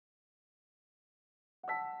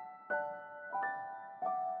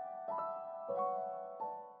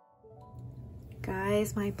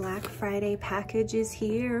Guys, my Black Friday package is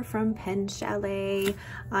here from PenChalet.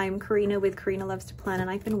 I'm Karina with Karina Loves to Plan, and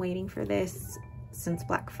I've been waiting for this since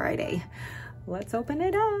Black Friday. Let's open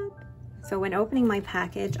it up. So when opening my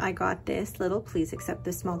package, I got this little "Please accept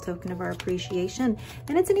this small token of our appreciation,"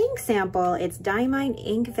 and it's an ink sample. It's Diamine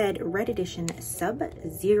Inkvet Red Edition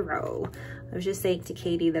Sub-Zero. I was just saying to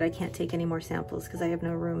Katie that I can't take any more samples because I have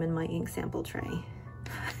no room in my ink sample tray.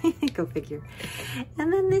 Go figure.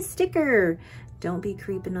 And then this sticker, "Don't be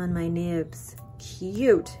creeping on my nibs."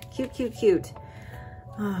 Cute, cute, cute, cute.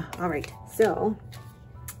 Oh, all right, so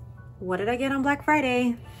what did I get on Black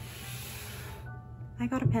Friday? I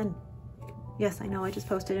got a pen. Yes, I know I just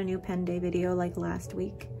posted a new pen day video like last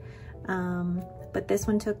week, but this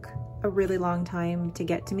one took a really long time to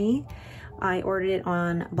get to me. I ordered it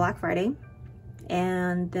on Black Friday,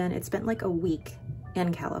 and then it spent like a week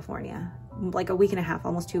in California. Like a week and a half,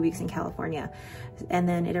 almost 2 weeks in California. And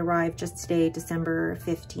then it arrived just today, December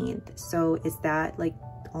 15th. So is that like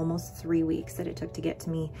almost 3 weeks that it took to get to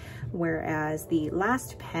me? Whereas the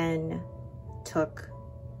last pen took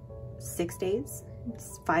 6 days,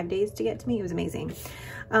 5 days to get to me. It was amazing.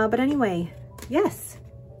 But anyway, yes,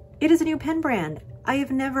 it is a new pen brand. I have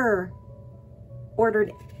never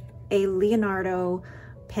ordered a Leonardo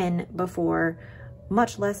pen before,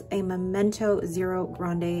 much less a Memento Zero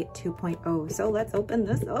Grande 2.0. So let's open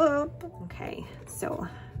this up. Okay, so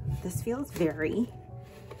this feels very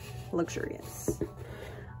luxurious.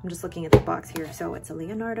 I'm just looking at the box here. So it's a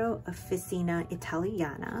Leonardo Officina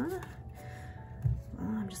Italiana.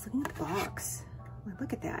 Oh, I'm just looking at the box.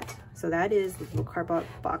 Look at that. So that is the little cardboard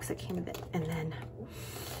box that came with it. And then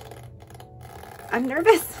I'm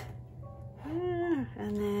nervous.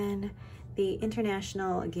 And then the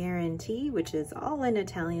international guarantee, which is all in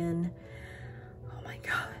Italian. Oh my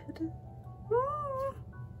God.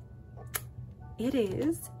 It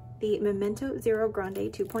is the Memento Zero Grande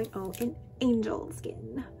 2.0 in angel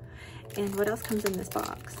skin. And what else comes in this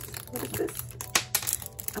box? What is this?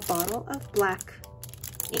 A bottle of black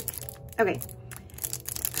ink. Okay.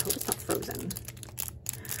 I hope it's not frozen.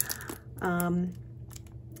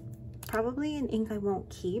 Probably an ink I won't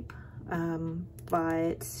keep,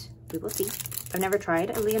 but we will see. I've never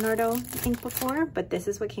tried a Leonardo ink before, but this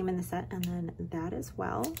is what came in the set, and then that as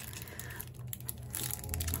well.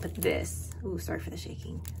 But this, ooh, sorry for the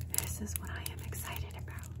shaking. This is what I am excited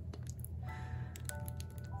about.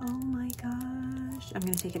 Oh my gosh. I'm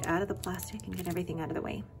gonna take it out of the plastic and get everything out of the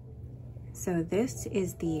way. So this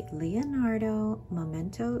is the Leonardo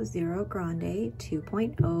Memento Zero Grande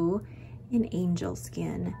 2.0 in angel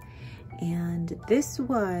skin. And this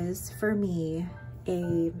was, for me,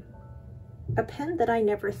 a pen that I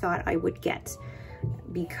never thought I would get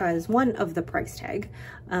because, one, of the price tag,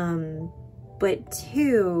 but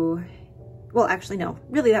two, well, actually no,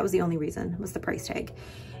 really that was the only reason, was the price tag.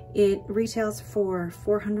 It retails for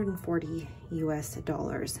 $440 US.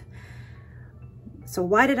 So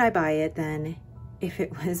why did I buy it then if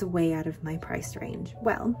it was way out of my price range?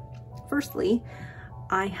 Well, firstly,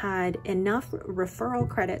 I had enough referral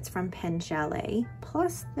credits from PenChalet,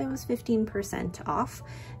 plus there was 15% off.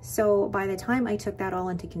 So by the time I took that all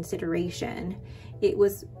into consideration, it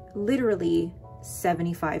was literally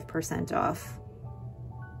 75% off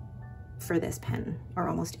for this pen, or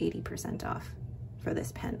almost 80% off for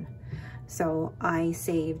this pen. So I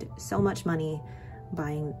saved so much money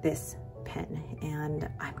buying this pen, and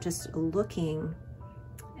I'm just looking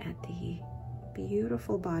at the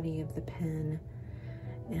beautiful body of the pen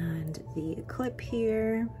and the clip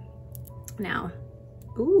here. Now,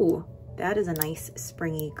 ooh, that is a nice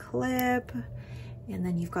springy clip. And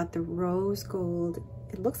then you've got the rose gold,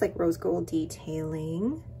 it looks like rose gold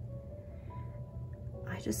detailing.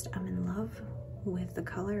 I'm in love with the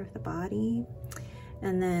color of the body.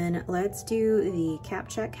 And then let's do the cap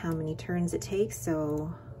check, how many turns it takes.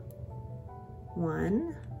 So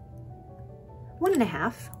one and a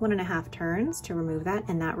half turns to remove that,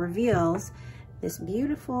 and that reveals this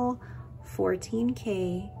beautiful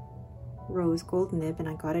 14K rose gold nib, and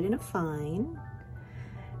I got it in a fine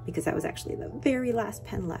because that was actually the very last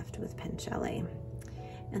pen left with PenChalet.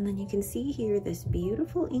 And then you can see here this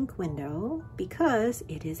beautiful ink window because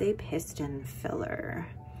it is a piston filler.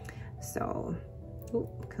 So, oh,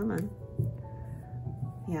 come on.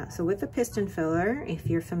 Yeah, so with the piston filler, if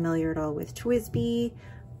you're familiar at all with TWSBI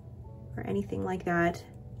or anything like that,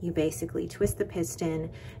 you basically twist the piston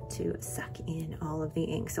to suck in all of the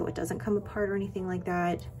ink so it doesn't come apart or anything like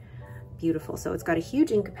that. Beautiful. So it's got a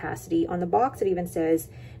huge ink capacity. On the box it even says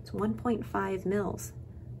it's 1.5 mils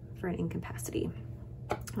for an ink capacity.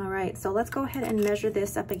 All right, so let's go ahead and measure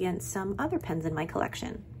this up against some other pens in my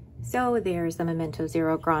collection. So there's the Memento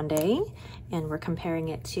Zero Grande, and we're comparing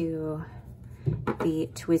it to the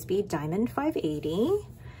TWSBI Diamond 580.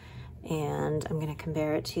 And I'm gonna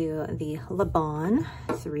compare it to the Le Bon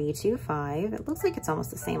 325. It looks like it's almost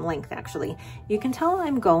the same length, actually. You can tell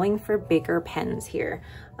I'm going for bigger pens here.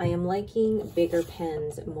 I am liking bigger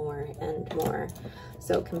pens more and more.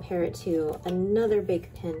 So compare it to another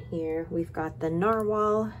big pen here. We've got the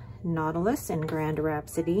Narwhal Nautilus in Grand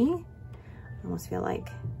Rhapsody. I almost feel like,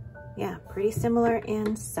 yeah, pretty similar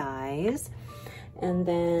in size. And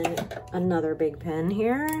then another big pen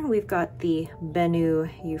here. We've got the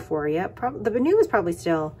Benu Euphoria. The Benu is probably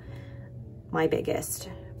still my biggest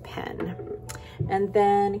pen. And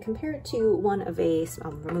then compare it to one of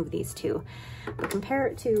I'll remove these two, but compare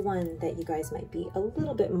it to one that you guys might be a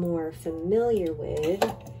little bit more familiar with.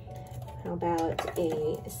 How about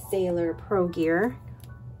a Sailor Pro Gear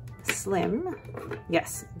Slim?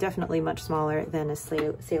 Yes, definitely much smaller than a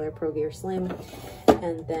Sailor Pro Gear Slim.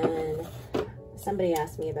 And then somebody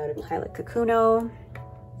asked me about a Pilot Kakuno,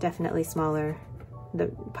 definitely smaller. The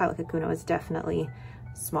Pilot Kakuno is definitely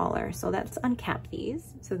smaller. So let's uncap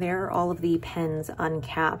these. So there are all of the pens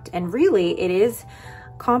uncapped. And really it is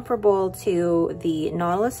comparable to the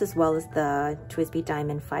Nautilus as well as the TWSBI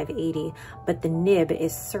Diamond 580, but the nib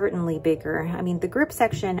is certainly bigger. I mean, the grip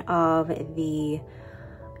section of the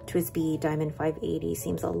TWSBI Diamond 580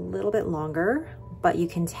 seems a little bit longer, but you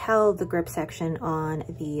can tell the grip section on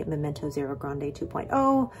the Memento Zero Grande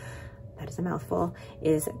 2.0, that is a mouthful,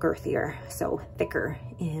 is girthier, so thicker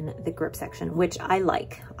in the grip section, which I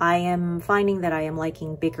like. I am finding that I am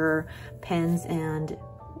liking bigger pens and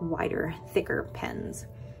wider, thicker pens.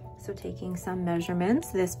 So taking some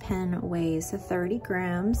measurements, this pen weighs 30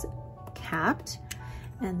 grams capped,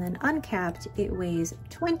 and then uncapped, it weighs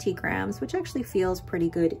 20 grams, which actually feels pretty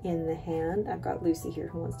good in the hand. I've got Lucy here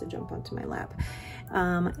who wants to jump onto my lap.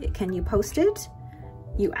 Can you post it?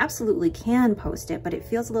 You absolutely can post it, but it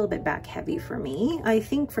feels a little bit back heavy for me. I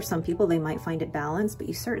think for some people, they might find it balanced, but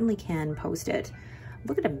you certainly can post it.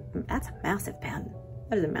 Look at it, that's a massive pen.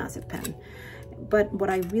 That is a massive pen. But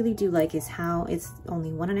what I really do like is how it's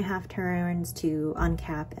only 1.5 turns to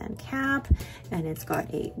uncap and cap, and it's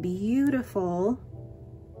got a beautiful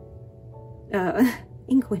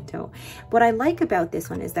ink window. What I like about this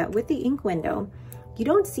one is that with the ink window, you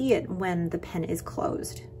don't see it when the pen is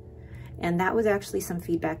closed. And that was actually some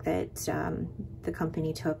feedback that the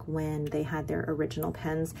company took when they had their original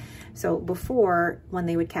pens. So before, when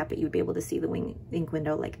they would cap it, you'd be able to see the ink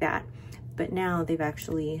window like that. But now they've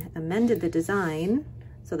actually amended the design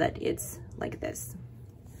so that it's like this.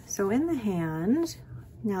 So in the hand,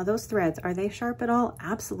 now those threads, are they sharp at all?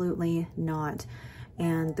 Absolutely not.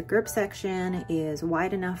 And the grip section is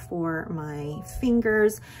wide enough for my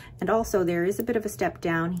fingers. And also there is a bit of a step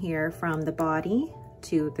down here from the body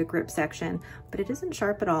to the grip section, but it isn't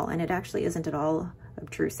sharp at all, and it actually isn't at all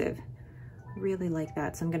obtrusive. Really like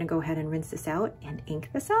that. So I'm gonna go ahead and rinse this out and ink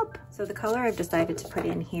this up. So the color I've decided to put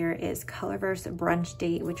in here is Colorverse Brunch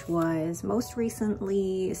Date, which was most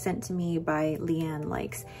recently sent to me by Leanne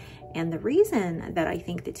Likes. And the reason that I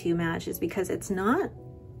think the two match is because it's not,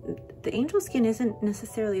 the angel skin isn't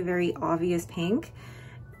necessarily a very obvious pink.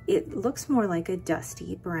 It looks more like a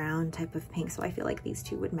dusty brown type of pink. So I feel like these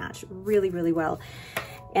two would match really, really well.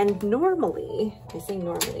 And normally, I say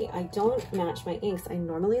normally, I don't match my inks. I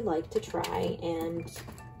normally like to try and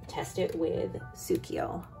test it with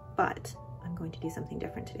Sukio, but I'm going to do something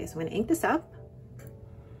different today. So I'm gonna ink this up.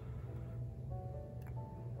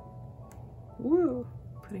 Woo,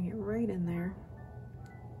 putting it right in there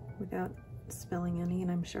without spilling any, and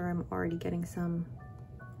I'm sure I'm already getting some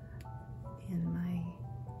in my,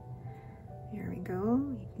 there we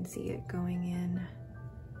go. You can see it going in.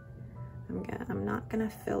 I'm not gonna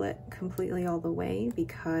fill it completely all the way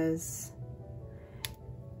because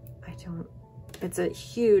I don't, it's a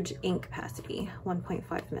huge ink capacity,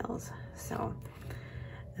 1.5 mils. So,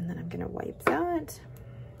 and then I'm gonna wipe that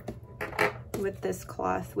with this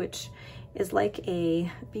cloth, which is like a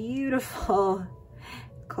beautiful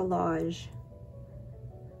collage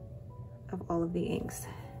of all of the inks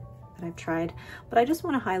that I've tried. But I just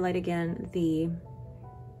want to highlight again the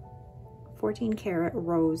 14 karat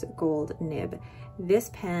rose gold nib. This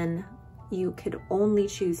pen, you could only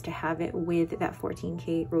choose to have it with that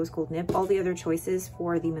 14K rose gold nib. All the other choices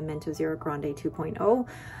for the Memento Zero Grande 2.0,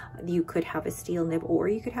 you could have a steel nib or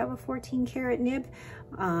you could have a 14 karat nib.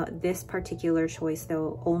 This particular choice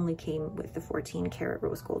though only came with the 14 karat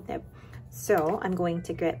rose gold nib. So I'm going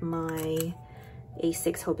to get my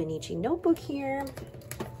A6 Hobonichi notebook here.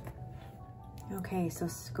 Okay, so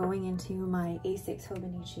going into my A6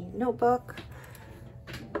 Hobonichi notebook.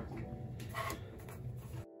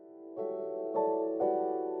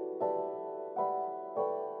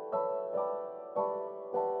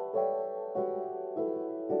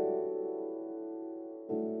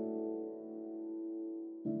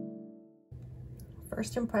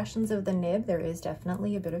 First impressions of the nib, there is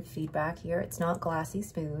definitely a bit of feedback here. It's not glossy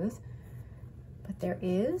smooth, but there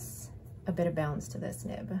is a bit of bounce to this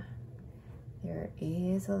nib. There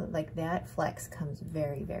is like that flex comes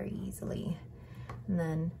very, very easily. And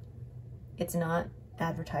then it's not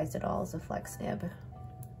advertised at all as a flex nib.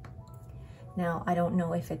 Now, I don't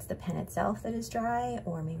know if it's the pen itself that is dry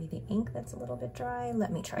or maybe the ink that's a little bit dry.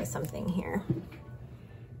 Let me try something here.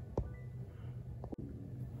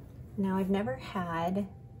 Now, I've never had,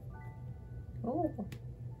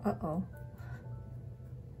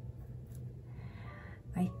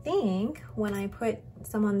 I think when I put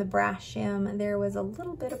some on the brass shim, there was a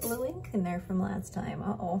little bit of blue ink in there from last time.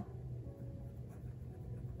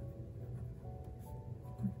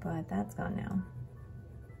 But that's gone now.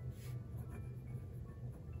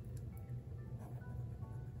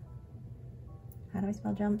 How do I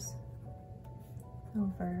spell jumps?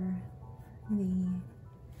 Over the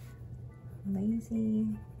lazy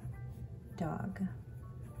dog.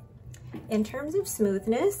 In terms of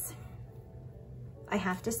smoothness, I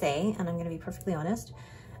have to say, and I'm gonna be perfectly honest,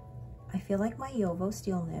 I feel like my Jowo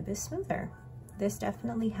steel nib is smoother. This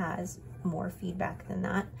definitely has more feedback than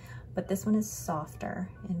that, but this one is softer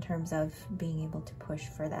in terms of being able to push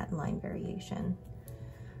for that line variation.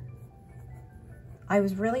 I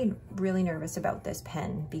was really, really nervous about this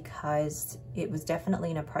pen because it was definitely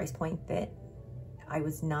in a price point that I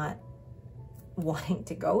was not wanting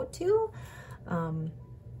to go to.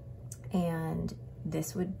 And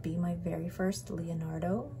this would be my very first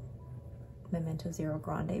Leonardo Memento Zero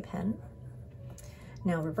Grande pen.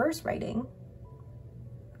 Now, reverse writing,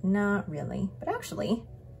 not really, but actually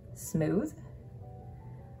smooth,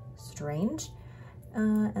 strange,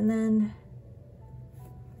 and then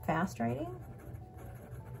fast writing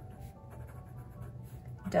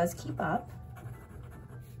does keep up,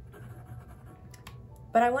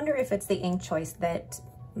 but I wonder if it's the ink choice that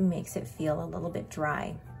makes it feel a little bit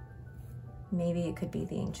dry. Maybe it could be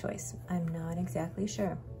the ink choice. I'm not exactly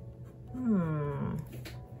sure.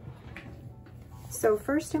 So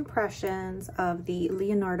first impressions of the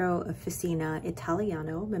Leonardo Officina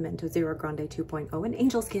Italiano Memento Zero Grande 2.0 in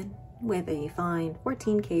angel skin with a fine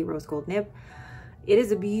 14K rose gold nib. It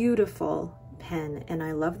is a beautiful pen and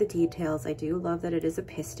I love the details. I do love that it is a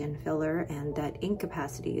piston filler and that ink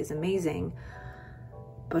capacity is amazing,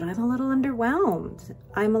 but I'm a little underwhelmed.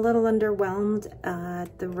 I'm a little underwhelmed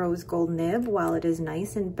at the rose gold nib. While it is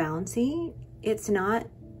nice and bouncy, it's not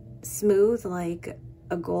smooth like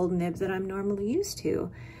a gold nib that I'm normally used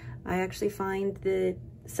to. I actually find that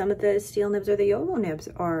some of the steel nibs or the Jowo nibs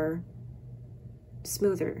are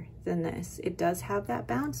smoother than this. It does have that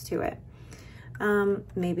bounce to it.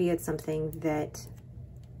 Maybe it's something that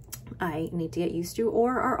I need to get used to,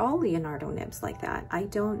 or are all Leonardo nibs like that? I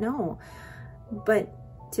don't know.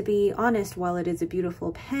 But to be honest, while it is a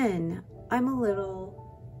beautiful pen, I'm a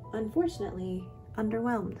little, unfortunately,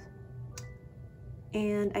 underwhelmed.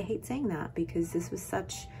 And I hate saying that because this was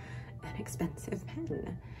such an expensive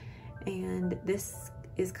pen. And this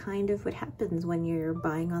is kind of what happens when you're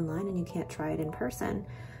buying online and you can't try it in person.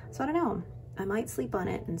 So I don't know, I might sleep on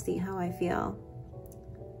it and see how I feel.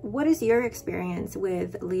 What is your experience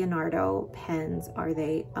with Leonardo pens? Are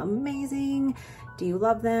they amazing? Do you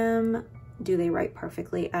love them? Do they write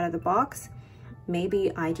perfectly out of the box?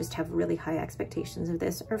 Maybe I just have really high expectations of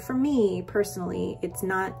this, or for me personally, it's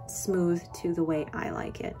not smooth to the way I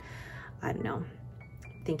like it. I don't know,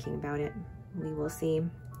 thinking about it, we will see.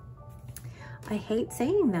 I hate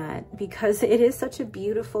saying that because it is such a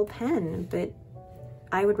beautiful pen, but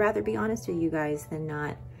I would rather be honest with you guys than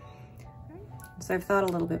not. So I've thought a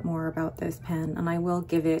little bit more about this pen and I will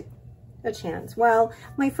give it a chance. Well,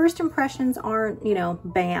 my first impressions aren't, you know,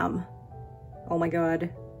 bam, oh my God.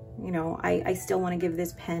 You know, I still want to give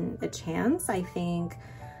this pen a chance. I think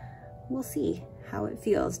we'll see how it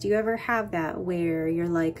feels. Do you ever have that where you're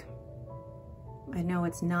like, I know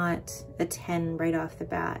it's not a 10 right off the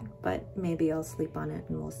bat, but maybe I'll sleep on it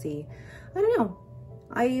and we'll see. I don't know.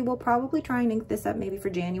 I will probably try and ink this up maybe for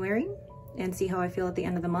January and see how I feel at the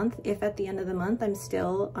end of the month. If at the end of the month I'm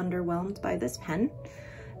still underwhelmed by this pen,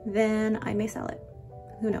 then I may sell it.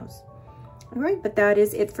 Who knows? All right, but that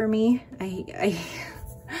is it for me.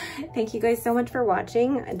 Thank you guys so much for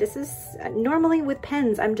watching. This is normally with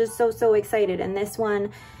pens, I'm just so excited. And this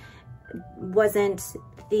one wasn't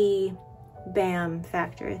the bam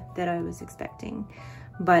factor that I was expecting,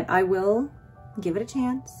 but I will give it a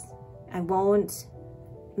chance. I won't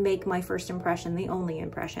make my first impression the only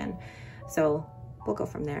impression. So we'll go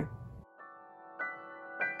from there.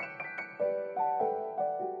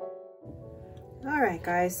 All right,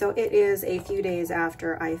 right, guys, so it is a few days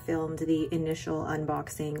after I filmed the initial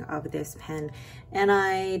unboxing of this pen, and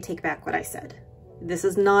I take back what I said. This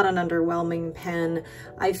is not an underwhelming pen.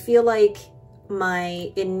 I feel like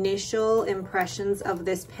my initial impressions of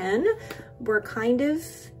this pen were kind of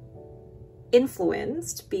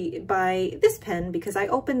influenced by this pen, because I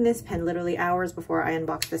opened this pen literally hours before I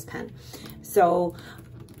unboxed this pen. So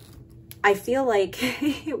I feel like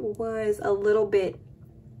it was a little bit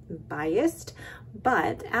biased,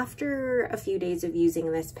 but after a few days of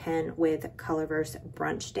using this pen with Colorverse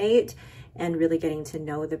Brunch Date and really getting to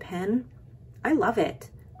know the pen, I love it.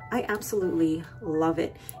 I absolutely love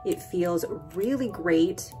it. It feels really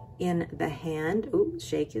great in the hand. Ooh,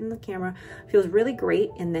 shaking the camera. Feels really great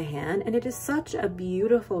in the hand, and it is such a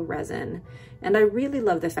beautiful resin. And I really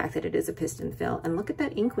love the fact that it is a piston fill. And look at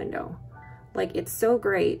that ink window. Like, it's so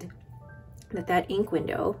great that that ink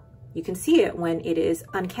window, you can see it when it is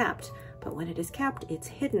uncapped, but when it is capped, it's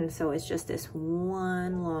hidden. So it's just this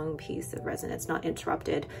one long piece of resin. It's not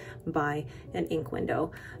interrupted by an ink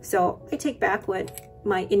window. So I take back what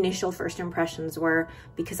my initial first impressions were,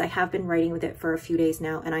 because I have been writing with it for a few days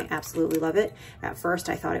now, and I absolutely love it. At first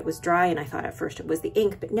I thought it was dry, and I thought at first it was the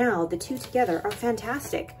ink, but now the two together are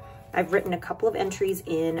fantastic. I've written a couple of entries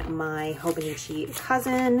in my Hobonichi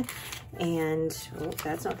cousin, and oh,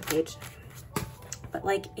 that's not the page, but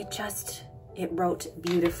like it wrote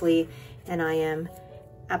beautifully, and I am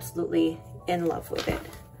absolutely in love with it.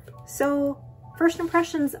 So first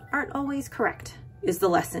impressions aren't always correct is the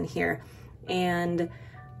lesson here. And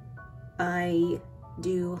I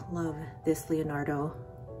do love this Leonardo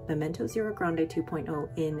Memento Zero Grande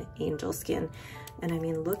 2.0 in angel skin. And I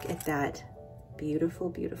mean, look at that beautiful,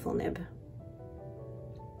 beautiful nib.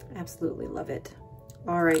 Absolutely love it.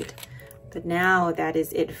 All right. But now that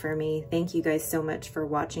is it for me. Thank you guys so much for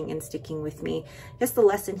watching and sticking with me. Yes, the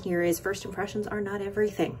lesson here is first impressions are not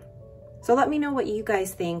everything. So let me know what you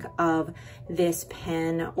guys think of this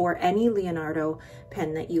pen or any Leonardo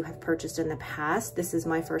pen that you have purchased in the past. This is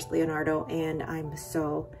my first Leonardo, and I'm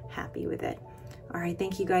so happy with it. All right,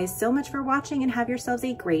 thank you guys so much for watching, and have yourselves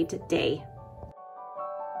a great day.